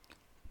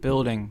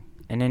Building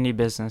an indie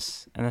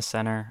business in the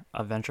center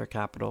of venture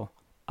capital.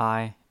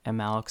 I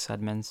am Alex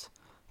Edmonds.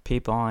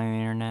 People on the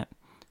internet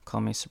call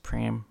me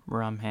Supreme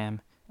Rumham,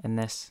 and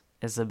this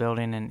is the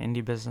Building an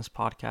Indie Business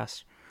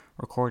podcast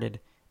recorded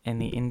in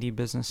the Indie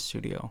Business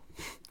Studio.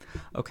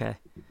 Okay,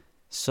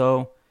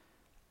 so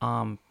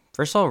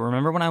first of all,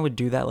 remember when I would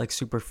do that like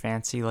super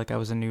fancy, like I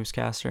was a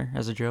newscaster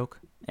as a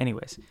joke?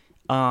 Anyways,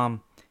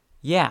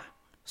 yeah.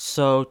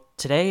 So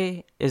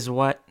today is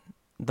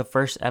the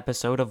first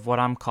episode of what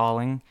I'm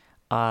calling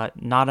Not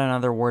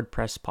Another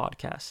WordPress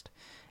Podcast.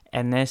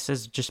 And this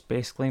is just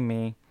basically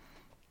me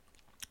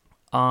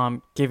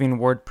giving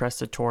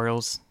WordPress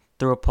tutorials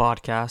through a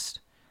podcast.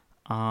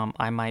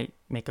 I might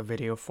make a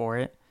video for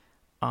it.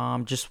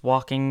 Just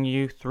walking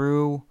you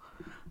through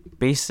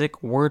basic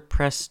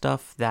WordPress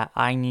stuff that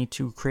I need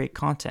to create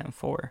content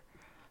for.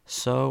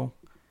 So,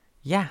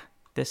 yeah,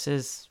 this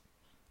is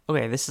a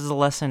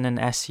lesson in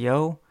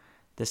SEO.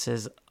 This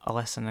is a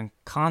lesson in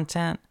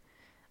content.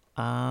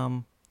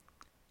 And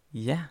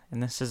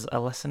this is a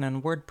lesson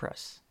in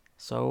WordPress.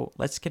 So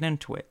let's get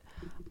into it.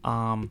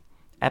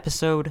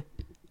 Episode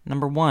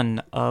number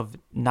 1 of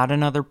Not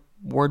Another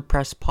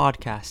WordPress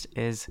Podcast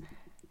is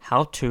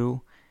how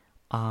to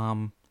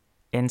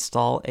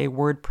install a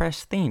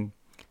WordPress theme.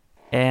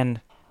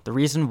 And the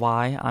reason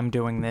why I'm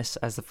doing this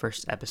as the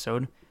first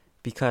episode,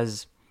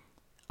 because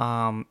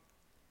I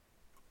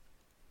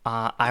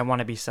want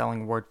to be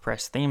selling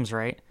WordPress themes,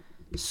 right?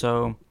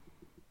 So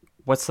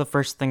what's the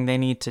first thing they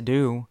need to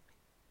do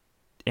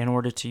in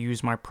order to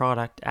use my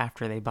product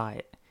after they buy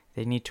it?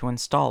 They need to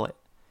install it.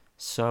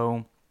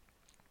 So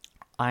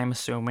I'm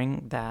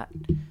assuming that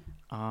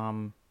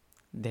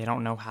they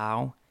don't know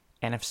how.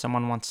 And if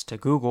someone wants to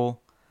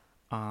Google,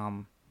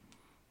 how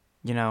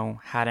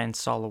to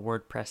install a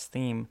WordPress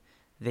theme,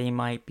 they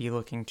might be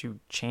looking to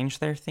change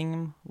their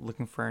theme,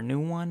 looking for a new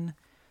one.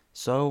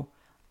 So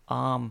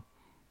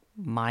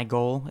my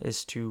goal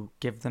is to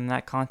give them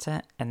that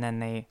content, and then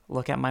they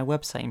look at my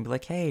website and be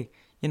like, hey,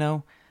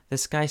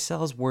 this guy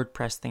sells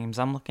WordPress themes.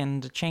 I'm looking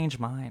to change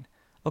mine.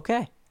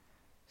 Okay,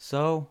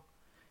 so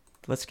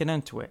let's get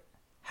into it.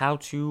 How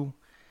to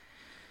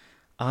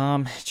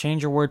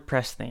change your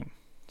WordPress theme.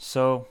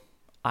 So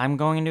I'm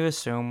going to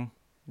assume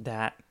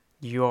that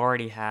you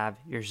already have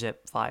your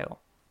zip file,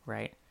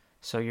 right?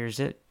 So your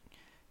zip,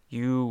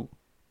 you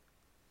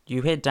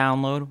hit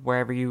download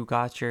wherever you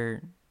got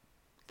your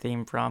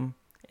theme from.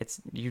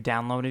 You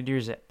downloaded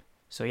your zip.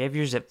 So you have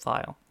your zip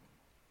file.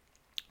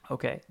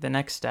 Okay, the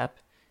next step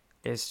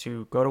is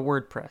to go to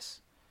WordPress.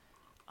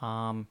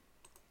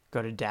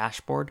 Go to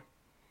dashboard.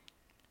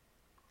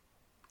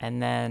 And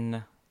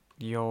then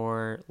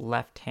your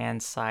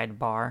left-hand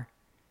sidebar,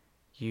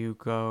 you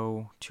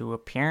go to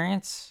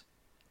appearance.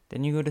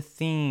 Then you go to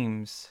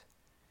themes.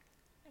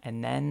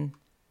 And then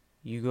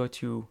you go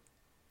to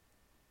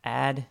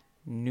add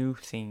new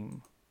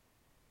theme.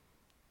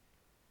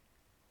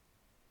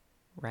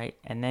 Right?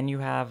 And then you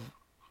have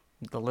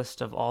the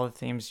list of all the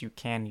themes you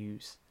can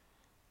use.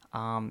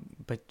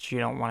 But you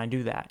don't want to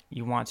do that.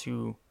 You want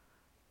to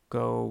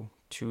go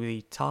to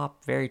the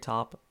top, very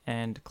top,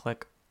 and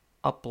click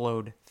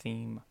upload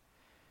theme.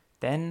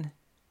 Then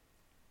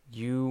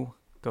you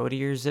go to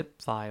your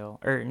zip file.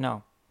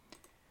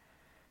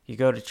 You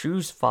go to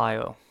choose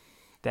file.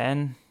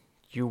 Then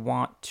you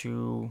want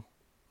to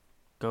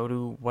go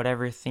to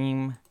whatever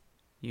theme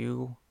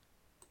you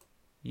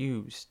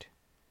used.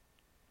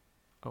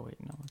 Oh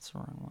wait, no, that's the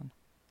wrong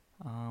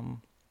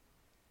one.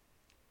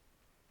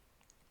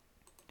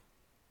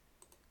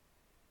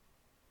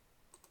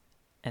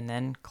 And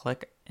then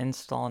click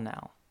install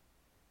now.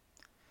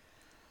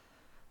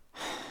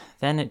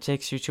 Then it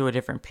takes you to a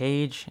different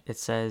page. It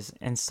says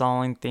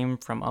installing theme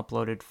from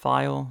uploaded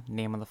file,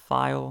 name of the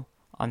file,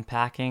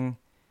 unpacking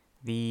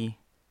the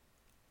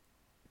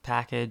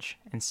package,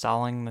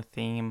 installing the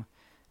theme.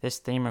 This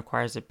theme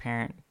requires a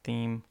parent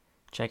theme,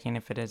 checking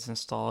if it is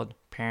installed.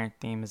 Parent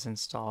theme is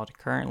installed,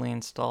 currently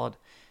installed,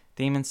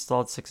 theme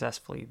installed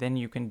successfully. Then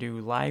you can do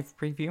live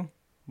preview,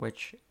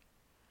 which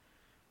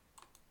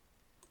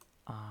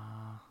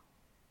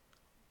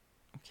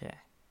okay.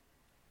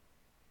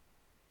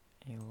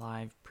 A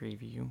live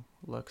preview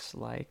looks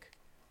like,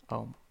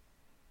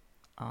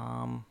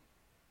 then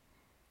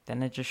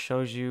it just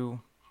shows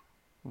you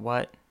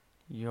what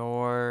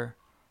your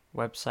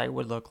website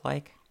would look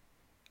like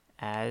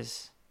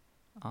as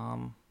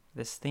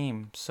this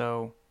theme.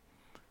 So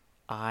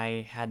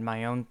I had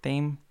my own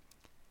theme,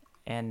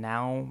 and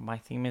now my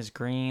theme is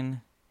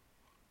green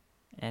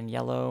and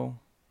yellow,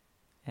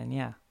 and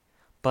yeah.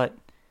 But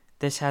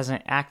this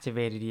hasn't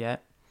activated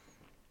yet.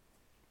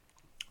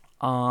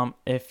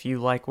 If you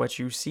like what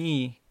you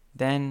see,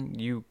 then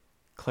you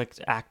click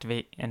to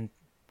activate and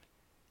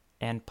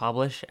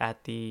publish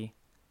at the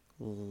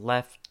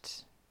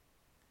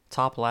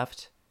top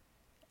left,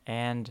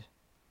 and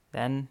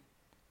then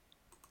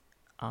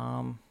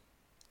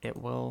it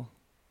will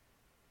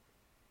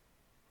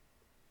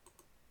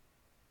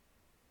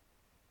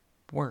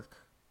work,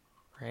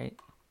 right?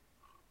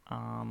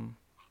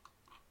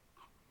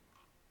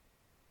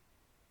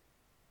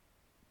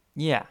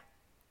 Yeah.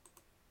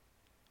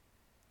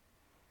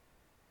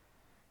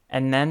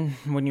 And then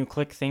when you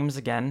click themes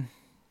again,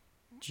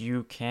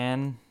 you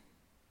can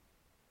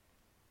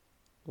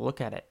look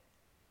at it.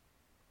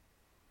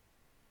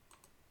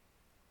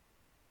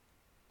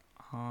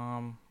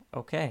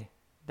 Okay,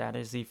 that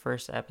is the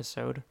first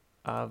episode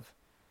of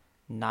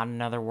Not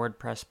Another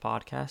WordPress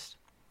Podcast.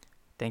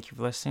 Thank you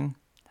for listening.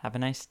 Have a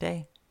nice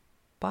day.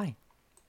 Bye.